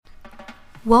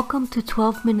Welcome to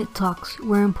 12-Minute Talks,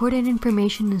 where important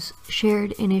information is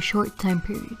shared in a short time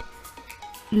period.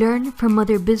 Learn from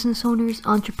other business owners,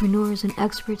 entrepreneurs, and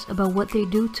experts about what they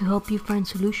do to help you find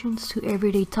solutions to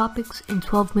everyday topics in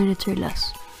 12 minutes or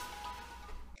less.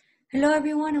 Hello,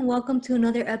 everyone, and welcome to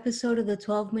another episode of the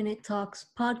 12-Minute Talks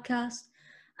podcast.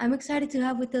 I'm excited to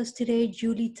have with us today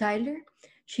Julie Tyler.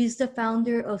 She's the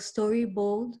founder of Story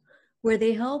Bold, where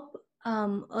they help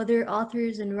other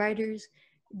authors and writers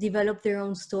develop their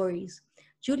own stories.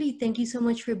 Julie, thank you so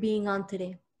much for being on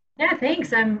today. Yeah,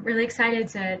 thanks. I'm really excited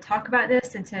to talk about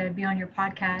this and to be on your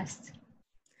podcast.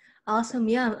 Awesome.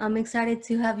 Yeah, I'm excited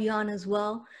to have you on as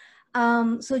well.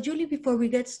 So Julie, before we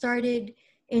get started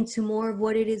into more of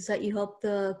what it is that you help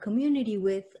the community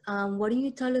with, why don't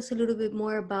you tell us a little bit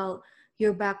more about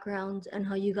your background and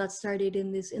how you got started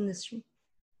in this industry?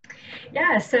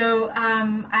 Yeah, so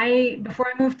before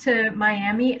I moved to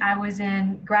Miami, I was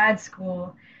in grad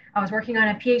school. I was working on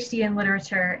a PhD in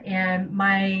literature, and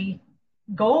my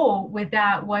goal with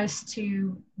that was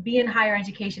to be in higher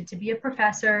education, to be a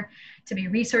professor, to be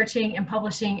researching and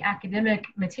publishing academic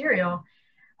material.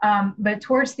 But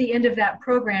towards the end of that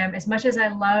program, as much as I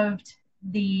loved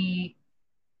the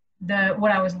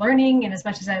what I was learning, and as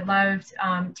much as I loved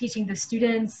teaching the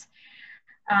students,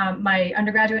 my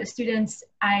undergraduate students,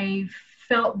 I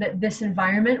felt that this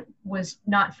environment was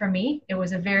not for me. It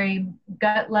was a very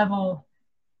gut level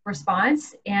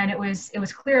response, and it was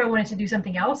clear I wanted to do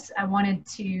something else. I wanted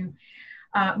to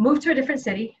move to a different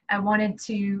city. I wanted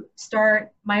to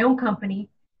start my own company,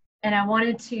 and I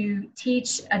wanted to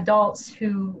teach adults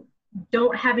who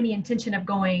don't have any intention of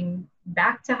going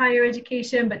back to higher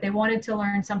education, but they wanted to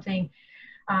learn something.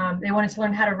 They wanted to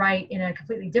learn how to write in a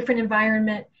completely different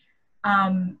environment.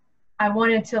 I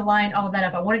wanted to line all of that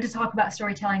up. I wanted to talk about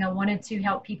storytelling. I wanted to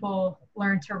help people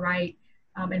learn to write,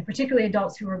 and particularly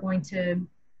adults who are going to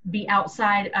be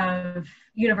outside of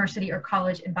university or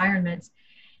college environments.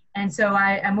 And so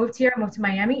I moved here, I moved to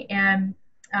Miami, and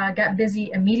got busy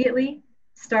immediately,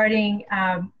 starting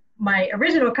my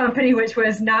original company, which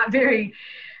was not very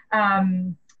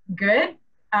good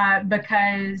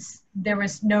because there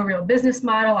was no real business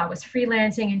model. I was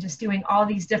freelancing and just doing all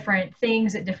these different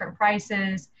things at different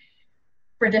prices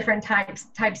for different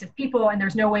types of people, and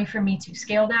there's no way for me to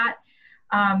scale that.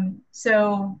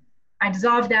 So I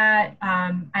dissolved that.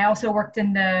 I also worked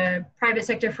in the private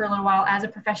sector for a little while as a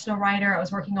professional writer. I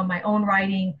was working on my own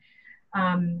writing,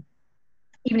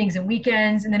 evenings and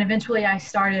weekends, and then eventually I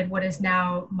started what is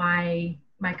now my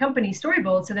company,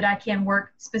 Storybold, so that I can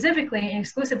work specifically and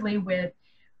exclusively with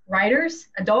writers,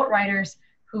 adult writers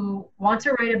who want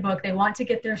to write a book. They want to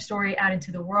get their story out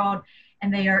into the world,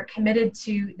 and they are committed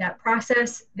to that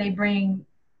process. They bring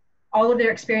all of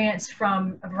their experience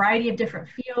from a variety of different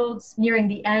fields, nearing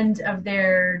the end of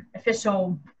their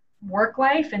official work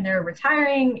life, and they're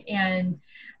retiring, and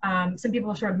some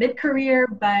people are sort of mid-career,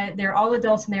 but they're all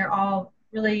adults, and they're all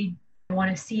really want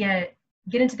to see it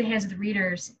get into the hands of the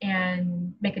readers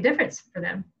and make a difference for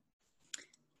them.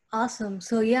 Awesome.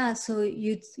 So yeah, so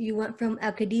you went from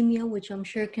academia, which I'm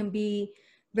sure can be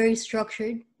very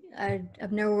structured.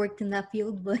 I've never worked in that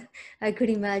field, but I could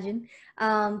imagine,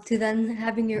 to then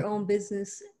having your own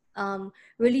business,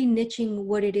 really niching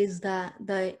what it is that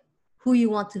who you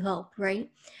want to help, right?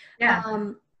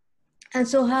 Yeah. And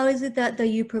so how is it that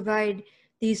you provide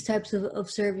these types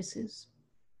of services?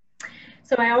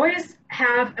 So I always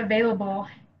have available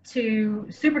to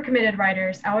super committed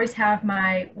writers. I always have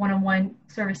my one-on-one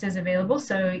services available.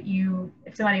 So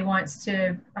if somebody wants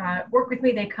to work with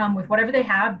me, they come with whatever they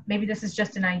have. Maybe this is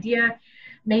just an idea.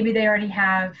 Maybe they already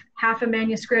have half a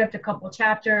manuscript, a couple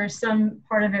chapters, some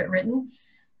part of it written.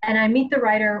 And I meet the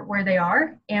writer where they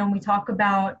are, and we talk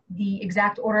about the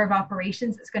exact order of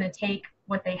operations it's going to take,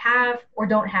 what they have or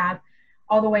don't have,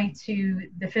 all the way to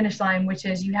the finish line, which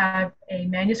is you have a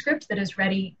manuscript that is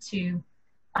ready to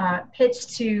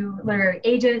pitch to literary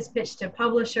agents, pitch to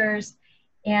publishers.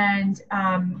 And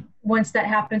once that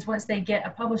happens, once they get a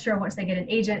publisher, once they get an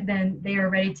agent, then they are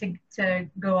ready to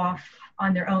go off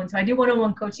on their own. So I do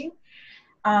one-on-one coaching.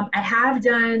 I have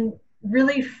done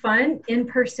really fun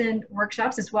in-person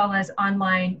workshops as well as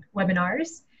online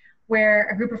webinars where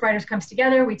a group of writers comes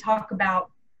together. We talk about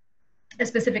a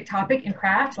specific topic in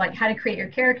craft, like how to create your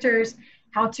characters,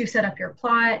 how to set up your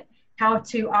plot, how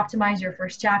to optimize your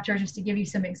first chapter, just to give you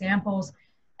some examples.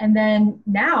 And then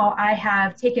now I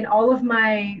have taken all of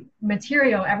my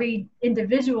material, every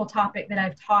individual topic that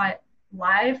I've taught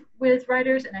live with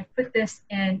writers, and I've put this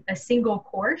in a single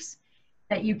course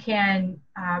that you can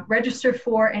register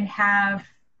for and have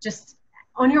just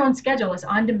on your own schedule. It's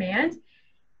on demand,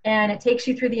 and it takes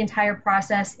you through the entire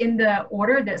process in the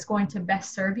order that's going to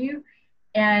best serve you.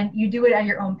 and you do it at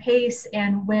your own pace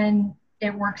and when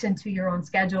it works into your own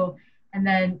schedule. And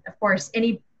then, of course,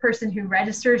 any person who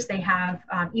registers, they have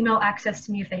email access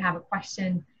to me if they have a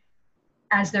question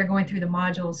as they're going through the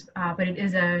modules. But it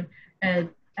is a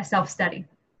self-study.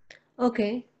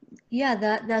 Okay. Yeah,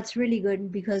 that's really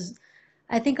good because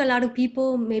I think a lot of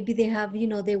people maybe they have,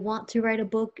 they want to write a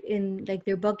book in like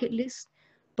their bucket list,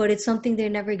 but it's something they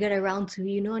never get around to,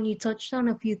 and you touched on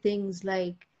a few things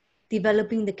like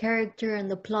developing the character and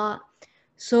the plot.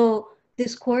 So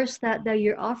this course that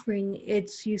you're offering,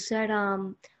 it's you said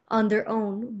on their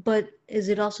own, but is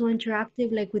it also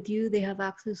interactive like with you? They have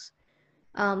access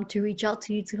to reach out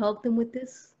to you to help them with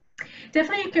this?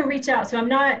 Definitely you can reach out. So I'm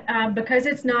not, because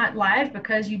it's not live,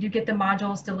 because you do get the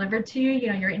modules delivered to you,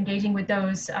 you're engaging with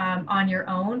those on your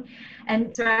own.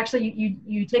 And so actually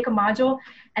you take a module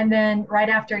and then right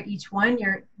after each one,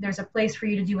 there's a place for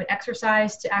you to do an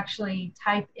exercise to actually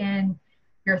type in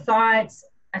your thoughts,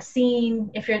 a scene.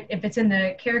 If it's in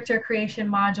the character creation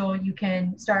module, you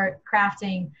can start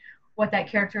crafting what that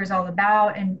character is all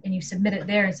about and you submit it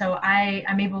there. And so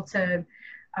I'm able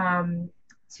um,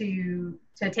 to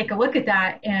take a look at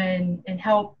that and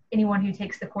help anyone who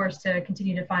takes the course to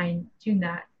continue to fine tune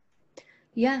that.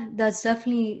 Yeah, that's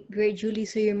definitely great, Julie.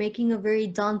 So you're making a very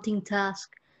daunting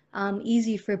task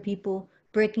easy for people,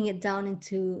 breaking it down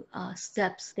into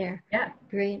steps there. Yeah.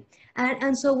 Great.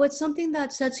 And so what's something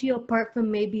that sets you apart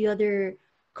from maybe other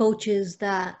coaches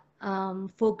that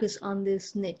focus on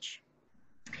this niche?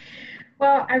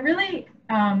 Well, I really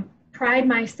pride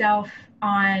myself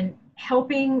on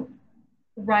helping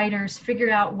writers figure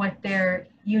out what their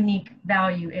unique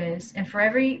value is. And for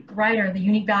every writer, the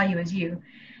unique value is you.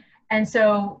 And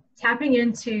so tapping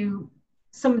into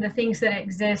some of the things that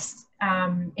exist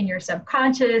in your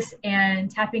subconscious and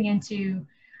tapping into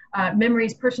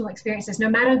memories, personal experiences, no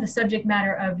matter the subject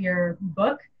matter of your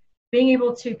book, being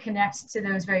able to connect to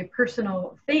those very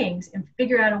personal things and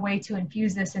figure out a way to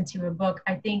infuse this into a book,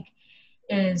 I think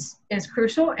is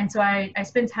crucial. And so I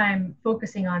spend time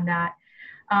focusing on that.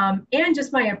 And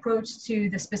just my approach to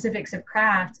the specifics of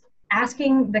craft,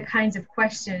 asking the kinds of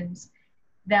questions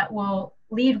that will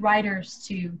lead writers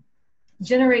to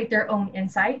generate their own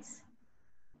insights.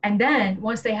 And then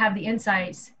once they have the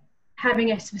insights,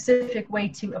 having a specific way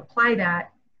to apply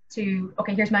that to,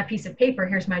 okay, here's my piece of paper,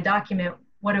 here's my document,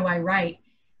 what do I write?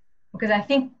 Because I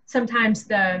think sometimes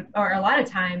or a lot of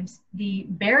times, the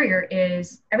barrier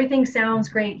is everything sounds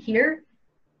great here.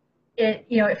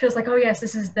 It feels like, oh yes,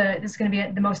 this is going to be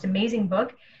the most amazing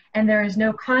book, and there is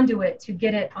no conduit to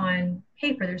get it on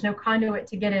paper. There's no conduit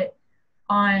to get it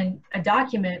on a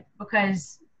document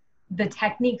because the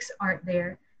techniques aren't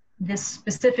there, the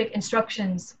specific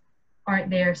instructions aren't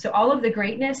there. So all of the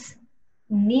greatness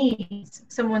needs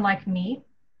someone like me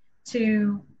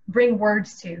to bring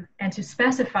words to and to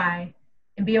specify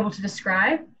and be able to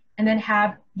describe, and then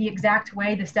have the exact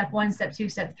way, the step 1, step 2,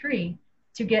 step 3,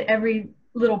 to get every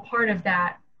little part of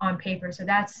that on paper. So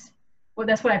that's what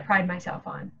I pride myself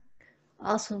on.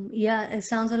 Awesome. Yeah, it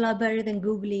sounds a lot better than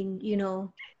Googling,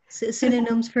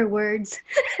 synonyms for words.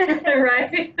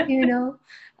 Right.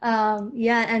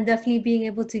 Yeah, and definitely being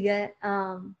able to get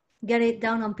it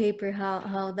down on paper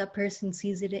how that person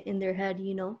sees it in their head.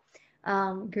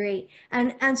 Great.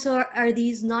 And so are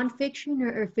these nonfiction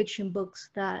or fiction books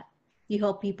that you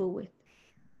help people with?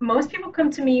 Most people come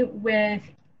to me with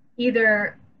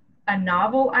either a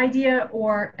novel idea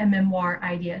or a memoir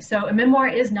idea. So a memoir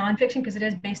is nonfiction because it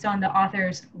is based on the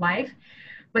author's life.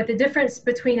 But the difference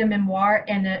between a memoir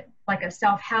and like a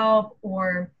self-help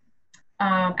or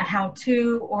a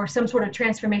how-to or some sort of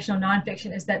transformational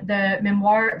nonfiction is that the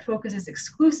memoir focuses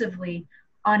exclusively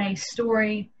on a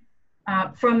story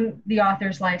from the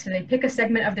author's life. So they pick a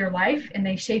segment of their life and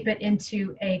they shape it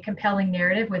into a compelling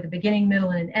narrative with a beginning,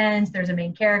 middle, and an end. There's a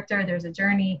main character, there's a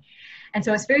journey. And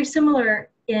so it's very similar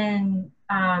in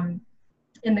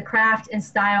the craft and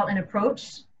style and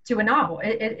approach to a novel.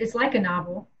 It's like a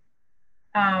novel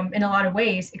in a lot of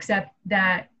ways, except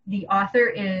that the author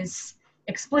is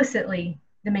explicitly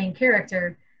the main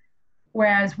character.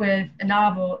 Whereas with a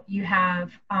novel, you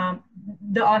have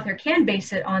the author can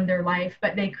base it on their life,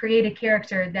 but they create a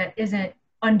character that isn't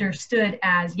understood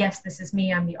as, yes, this is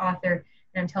me, I'm the author,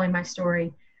 and I'm telling my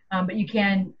story. But you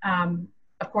can,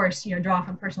 of course, draw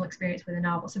from personal experience with a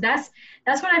novel. So that's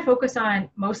what I focus on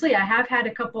mostly. I have had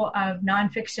a couple of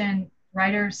nonfiction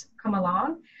writers come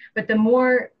along, but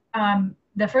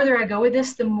the further I go with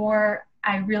this, the more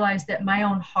I realize that my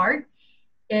own heart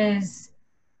is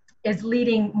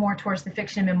leading more towards the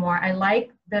fiction memoir. I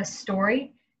like the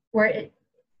story where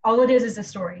all it is a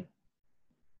story.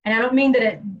 And I don't mean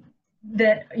that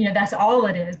that, that's all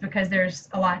it is, because there's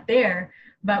a lot there,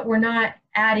 but we're not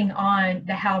adding on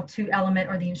the how-to element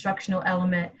or the instructional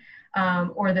element,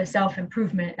 or the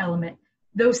self-improvement element.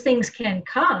 Those things can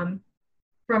come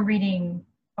from reading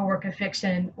a work of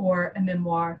fiction or a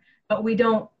memoir, but we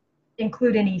don't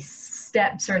include any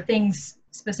steps or things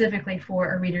specifically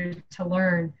for a reader to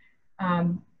learn.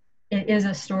 It is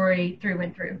a story through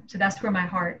and through. So that's where my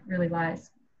heart really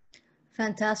lies.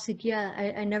 Fantastic. Yeah,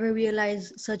 I never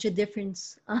realized such a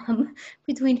difference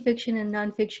between fiction and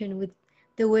nonfiction. With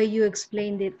the way you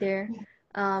explained it there,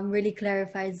 really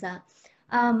clarifies that.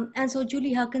 And so,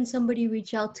 Julie, how can somebody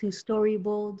reach out to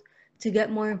Storybold to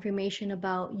get more information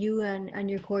about you and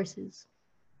your courses?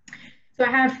 So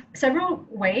I have several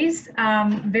ways.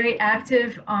 Very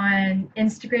active on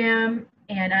Instagram,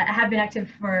 and I have been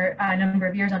active for a number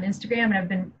of years on Instagram, and I've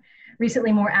been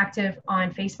recently more active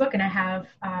on Facebook, and I have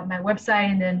my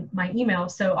website and then my email.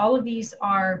 So all of these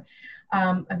are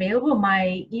available.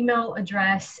 My email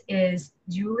address is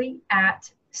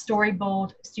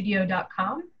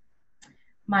julie@storyboldstudio.com.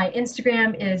 My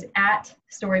Instagram is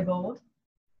 @storybold.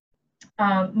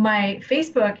 My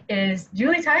Facebook is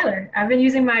Julie Tyler. I've been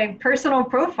using my personal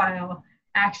profile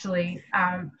actually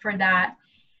for that.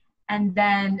 And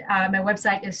then my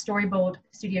website is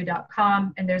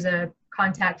storyboldstudio.com, and there's a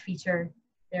contact feature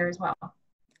there as well.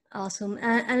 Awesome.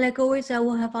 And like always, I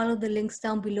will have all of the links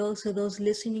down below, so those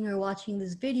listening or watching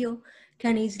this video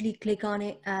can easily click on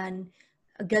it and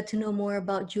get to know more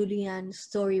about Julie and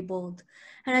Storybold.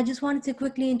 And I just wanted to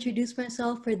quickly introduce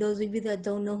myself for those of you that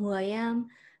don't know who I am.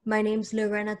 My name's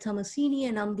Lorena Tomasini,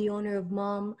 and I'm the owner of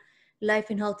Mom Life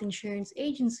and Health Insurance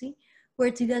Agency,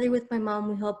 where together with my mom,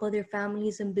 we help other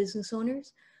families and business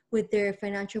owners with their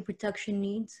financial protection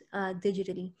needs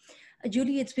digitally.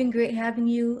 Julie, it's been great having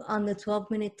you on the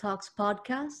 12-Minute Talks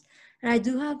podcast. And I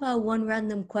do have one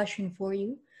random question for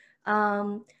you.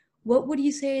 What would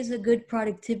you say is a good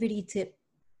productivity tip?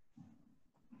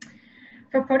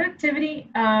 For productivity,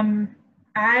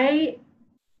 I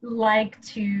like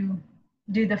to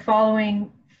do the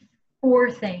following 4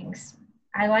 things.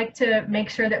 I like to make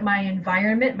sure that my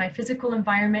environment, my physical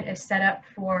environment, is set up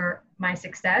for my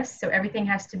success. So everything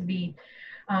has to be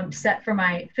set for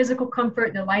my physical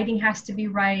comfort. The lighting has to be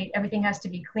right. Everything has to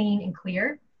be clean and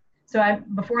clear. So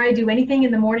before I do anything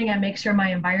in the morning, I make sure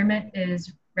my environment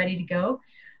is ready to go.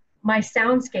 My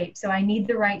soundscape, so I need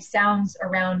the right sounds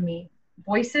around me.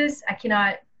 Voices, I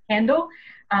cannot handle.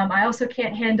 I also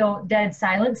can't handle dead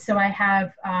silence, so I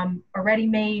have a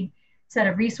ready-made set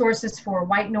of resources for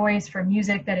white noise, for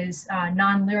music that is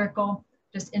non-lyrical,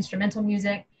 just instrumental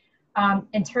music.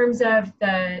 In terms of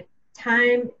the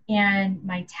time and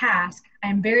my task,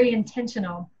 I'm very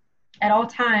intentional at all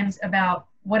times about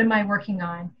what am I working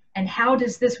on, and how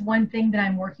does this one thing that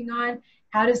I'm working on,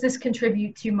 how does this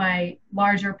contribute to my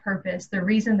larger purpose, the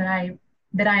reason that I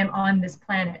am on this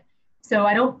planet. So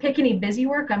I don't pick any busy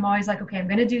work. I'm always like, okay, I'm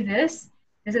going to do this.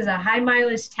 This is a high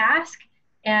mileage task,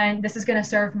 and this is going to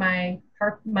serve my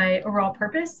overall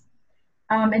purpose.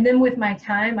 And then with my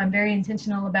time, I'm very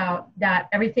intentional about that.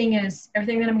 Everything that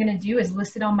I'm going to do is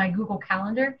listed on my Google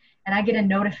Calendar, and I get a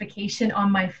notification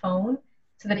on my phone,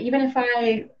 so that even if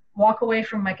I walk away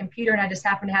from my computer and I just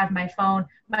happen to have my phone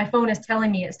is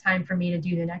telling me it's time for me to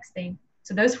do the next thing.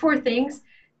 So those 4 things,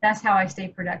 that's how I stay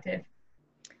productive.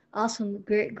 Awesome.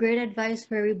 Great advice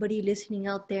for everybody listening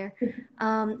out there.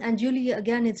 And Julie,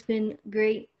 again, it's been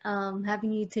great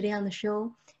having you today on the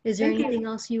show. Is there anything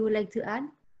else you would like to add?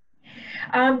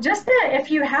 Just that if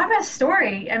you have a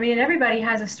story, I mean, everybody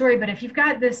has a story, but if you've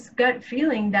got this gut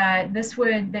feeling that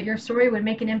that your story would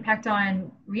make an impact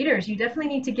on readers, you definitely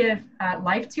need to give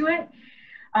life to it.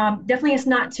 Definitely it's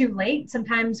not too late.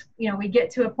 Sometimes, we get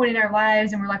to a point in our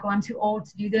lives and we're like, well, I'm too old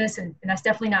to do this. And that's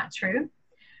definitely not true.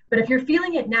 But if you're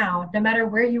feeling it now, no matter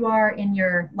where you are in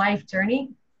your life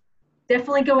journey,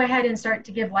 definitely go ahead and start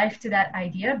to give life to that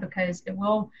idea, because it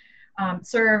will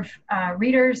serve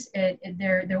readers.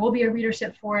 There will be a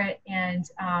readership for it. And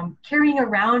carrying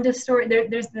around a story,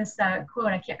 there's this quote,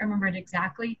 I can't remember it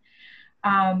exactly,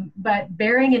 but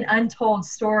bearing an untold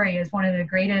story is one of the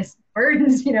greatest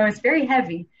burdens. It's very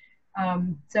heavy.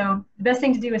 So the best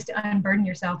thing to do is to unburden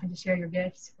yourself and to share your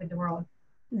gifts with the world.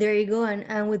 There you go.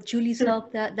 And with Julie's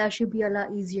help, that should be a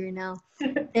lot easier now.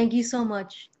 Thank you so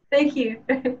much. Thank you.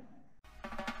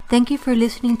 Thank you for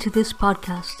listening to this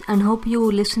podcast, and hope you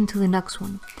will listen to the next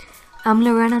one. I'm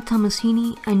Lorena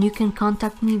Tomasini, and you can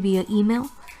contact me via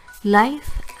email,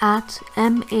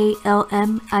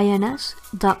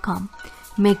 life@malmins.com.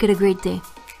 Make it a great day.